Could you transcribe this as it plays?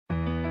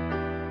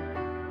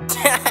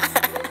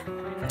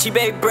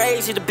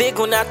GBABYBRAZY, the big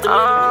one, not the little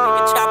one.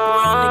 Nigga chop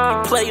around,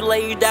 nigga, you play, you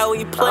lay you down when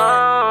you play.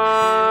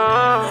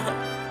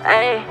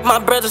 My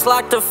brother's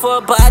locked up for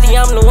a body,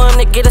 I'm the one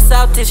to get us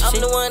out this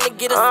shit.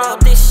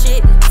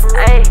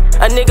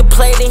 A nigga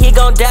played and he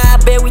gon' die, I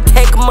bet we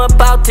take him up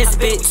out this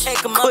bitch.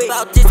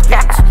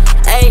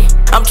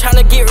 I'm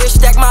tryna get rich,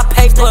 stack my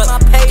paper.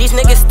 These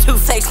niggas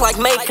two-faced like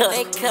makeup.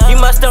 You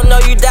must don't know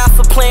you die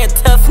for playing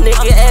tough,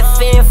 nigga.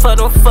 FN for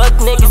them fuck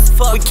niggas.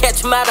 We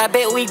catch them out, I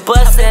bet we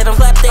bust at them.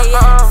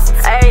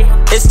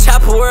 It's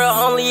chopper world,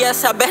 only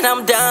yes, I bet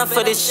I'm down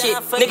for this shit.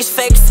 Niggas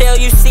fake as hell,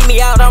 you see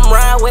me out, I'm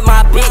riding with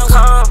my bitch.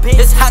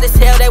 It's hot as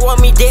hell, they want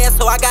me dead,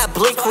 so I got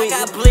blick with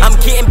me. I'm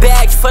getting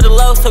bags for the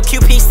low, so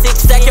QP6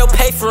 stack your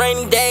pay for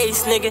rainy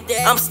days, nigga.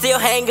 I'm still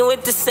hanging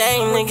with the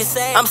same niggas.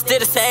 I'm still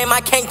the same,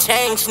 I can't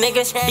change,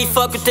 nigga. He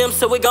fuck with them,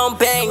 so we gon'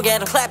 bang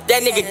at him. Clap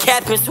that nigga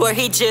capping, swear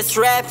he just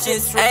rapped.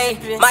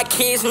 My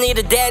kids need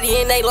a daddy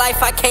in they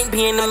life, I can't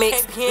be in the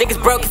mix.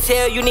 Niggas broke as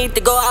hell, you need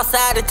to go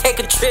outside and take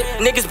a trip.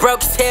 Niggas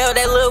broke as hell,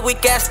 that little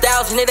weak ass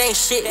 1,000, it ain't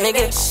shit,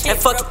 nigga. And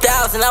fuck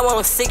 1,000, I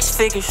want 6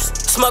 figures.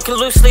 Smoking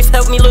loose leaf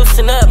help me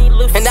loosen up,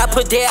 and I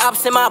put dead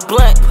ops in my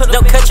blunt.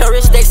 Don't cut your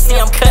wrist, they see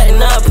I'm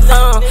cutting up.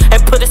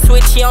 And put a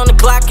switchy on the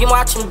Glock and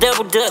watch him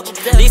double dutch.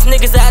 These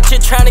niggas out here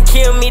trying to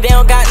kill me, they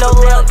don't got no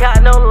luck.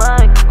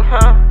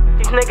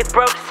 These niggas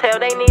broke as hell,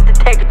 they need to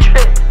take a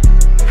trip.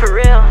 For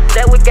real,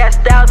 that we got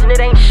 1,000, it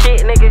ain't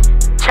shit, nigga.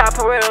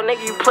 Chopper world,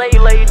 nigga, you play,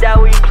 you lay you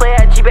down where you play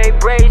at.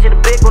 GBABYBRAZY, the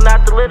big one,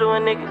 not the little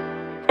one,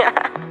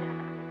 nigga.